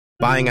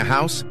Buying a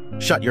house?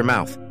 Shut your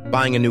mouth.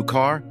 Buying a new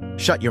car?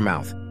 Shut your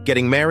mouth.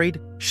 Getting married?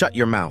 Shut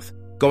your mouth.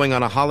 Going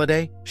on a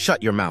holiday?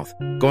 Shut your mouth.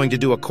 Going to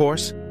do a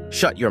course?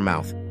 Shut your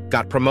mouth.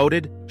 Got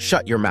promoted?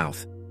 Shut your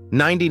mouth.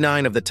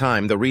 99% of the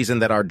time, the reason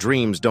that our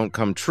dreams don't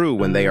come true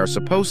when they are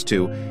supposed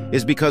to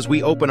is because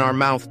we open our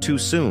mouth too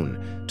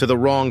soon, to the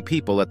wrong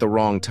people at the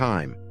wrong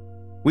time.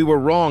 We were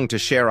wrong to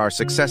share our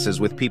successes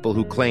with people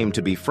who claim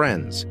to be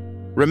friends.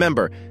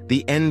 Remember,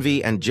 the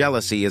envy and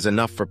jealousy is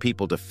enough for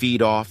people to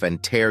feed off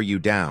and tear you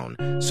down,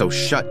 so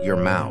shut your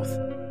mouth.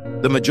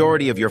 The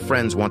majority of your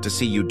friends want to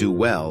see you do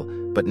well,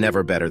 but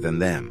never better than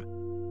them.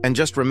 And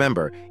just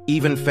remember,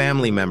 even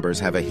family members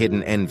have a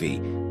hidden envy,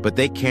 but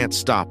they can't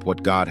stop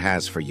what God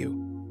has for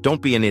you.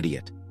 Don't be an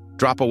idiot.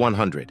 Drop a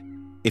 100.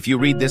 If you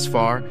read this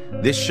far,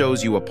 this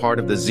shows you a part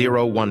of the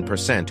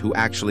 0.1% who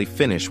actually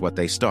finish what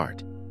they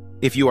start.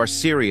 If you are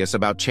serious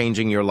about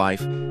changing your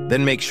life,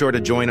 then make sure to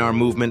join our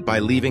movement by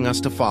leaving us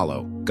to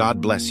follow.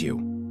 God bless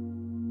you.